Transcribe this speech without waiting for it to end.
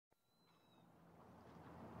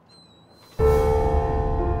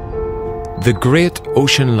The great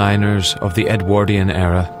ocean liners of the Edwardian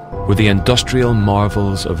era were the industrial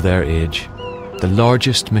marvels of their age, the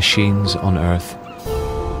largest machines on Earth.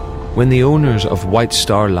 When the owners of White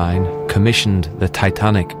Star Line commissioned the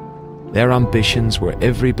Titanic, their ambitions were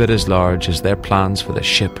every bit as large as their plans for the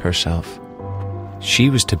ship herself. She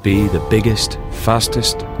was to be the biggest,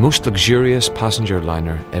 fastest, most luxurious passenger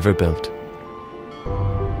liner ever built.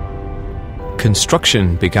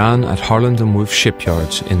 Construction began at Harland & Wolff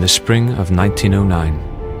shipyards in the spring of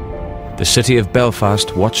 1909. The city of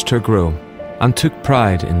Belfast watched her grow and took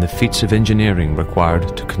pride in the feats of engineering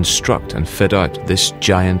required to construct and fit out this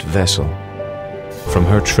giant vessel. From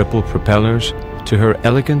her triple propellers to her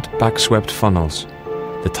elegant backswept funnels,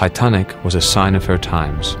 the Titanic was a sign of her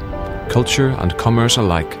times. Culture and commerce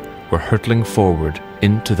alike were hurtling forward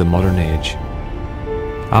into the modern age.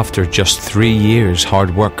 After just 3 years'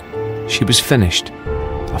 hard work, she was finished,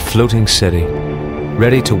 a floating city,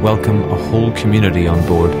 ready to welcome a whole community on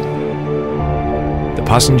board. The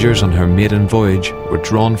passengers on her maiden voyage were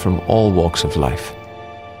drawn from all walks of life.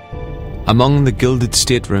 Among the gilded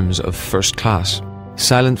staterooms of first class,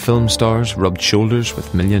 silent film stars rubbed shoulders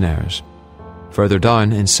with millionaires. Further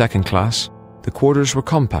down in second class, the quarters were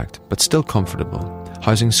compact but still comfortable,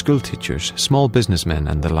 housing schoolteachers, small businessmen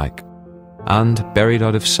and the like. And buried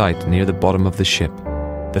out of sight near the bottom of the ship,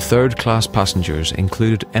 the third-class passengers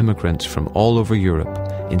included emigrants from all over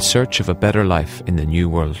Europe in search of a better life in the New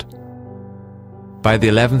World. By the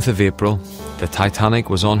 11th of April, the Titanic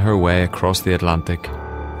was on her way across the Atlantic.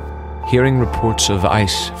 Hearing reports of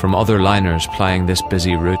ice from other liners plying this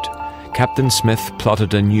busy route, Captain Smith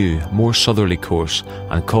plotted a new, more southerly course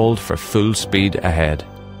and called for full speed ahead.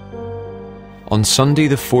 On Sunday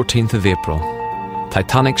the 14th of April,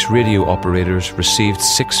 Titanic's radio operators received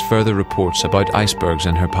 6 further reports about icebergs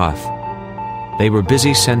in her path. They were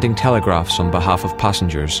busy sending telegraphs on behalf of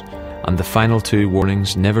passengers, and the final 2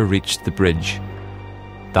 warnings never reached the bridge.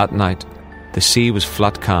 That night, the sea was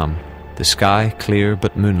flat calm, the sky clear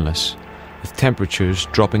but moonless, with temperatures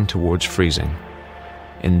dropping towards freezing.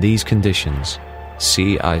 In these conditions,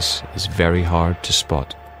 sea ice is very hard to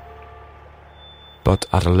spot. But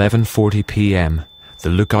at 11:40 p.m, the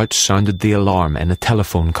lookout sounded the alarm in a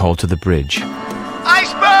telephone call to the bridge.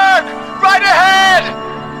 Iceberg! Right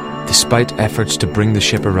ahead! Despite efforts to bring the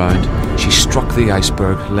ship around, she struck the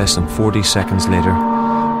iceberg less than 40 seconds later,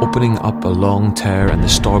 opening up a long tear in the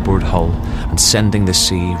starboard hull and sending the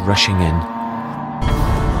sea rushing in.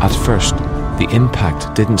 At first, the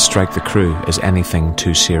impact didn't strike the crew as anything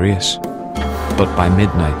too serious. But by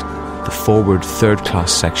midnight, the forward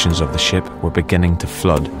third-class sections of the ship were beginning to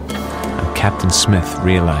flood, and Captain Smith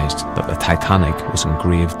realised that the Titanic was in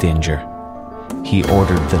grave danger. He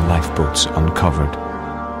ordered the lifeboats uncovered.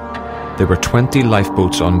 There were 20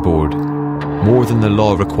 lifeboats on board, more than the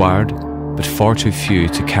law required, but far too few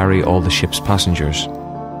to carry all the ship's passengers.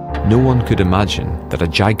 No one could imagine that a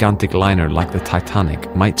gigantic liner like the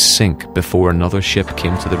Titanic might sink before another ship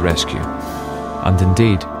came to the rescue. And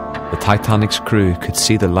indeed, the Titanic's crew could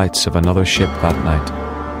see the lights of another ship that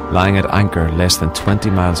night, lying at anchor less than 20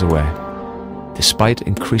 miles away. Despite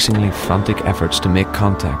increasingly frantic efforts to make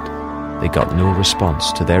contact, they got no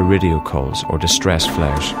response to their radio calls or distress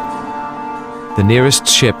flares. The nearest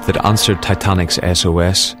ship that answered Titanic's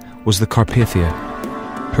SOS was the Carpathia.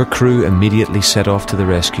 Her crew immediately set off to the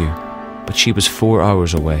rescue, but she was 4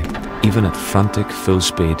 hours away, even at frantic full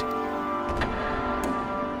speed.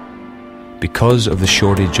 Because of the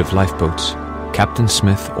shortage of lifeboats, Captain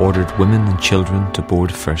Smith ordered women and children to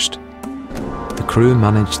board first. The crew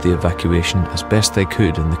managed the evacuation as best they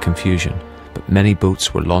could in the confusion, but many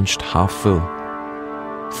boats were launched half full.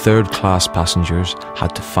 Third-class passengers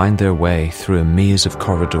had to find their way through a maze of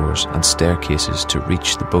corridors and staircases to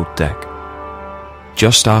reach the boat deck.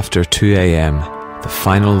 Just after 2 a.m, the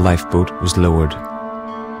final lifeboat was lowered.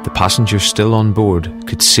 The passengers still on board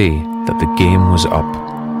could see that the game was up.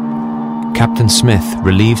 Captain Smith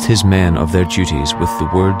relieved his men of their duties with the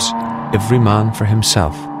words, "Every man for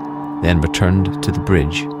himself," then returned to the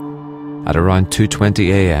bridge. At around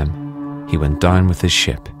 2:20 a.m, he went down with his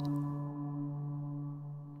ship.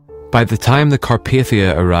 By the time the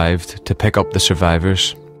Carpathia arrived to pick up the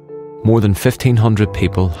survivors, more than 1,500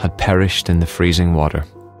 people had perished in the freezing water,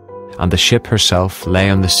 and the ship herself lay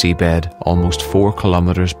on the seabed almost 4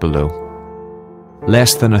 kilometers below.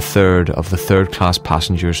 Less than a third of the third-class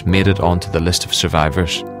passengers made it onto the list of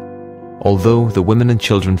survivors, although the women and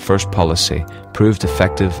children first policy proved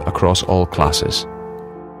effective across all classes.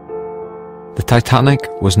 The Titanic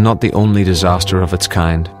was not the only disaster of its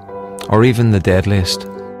kind, or even the deadliest.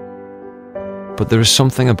 But there is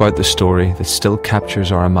something about the story that still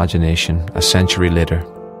captures our imagination a century later.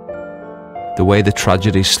 the way the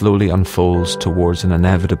tragedy slowly unfolds towards an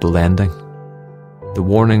inevitable ending, the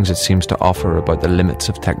warnings it seems to offer about the limits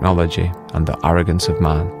of technology and the arrogance of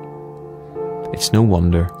man. It's no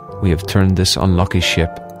wonder we have turned this unlucky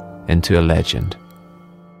ship into a legend.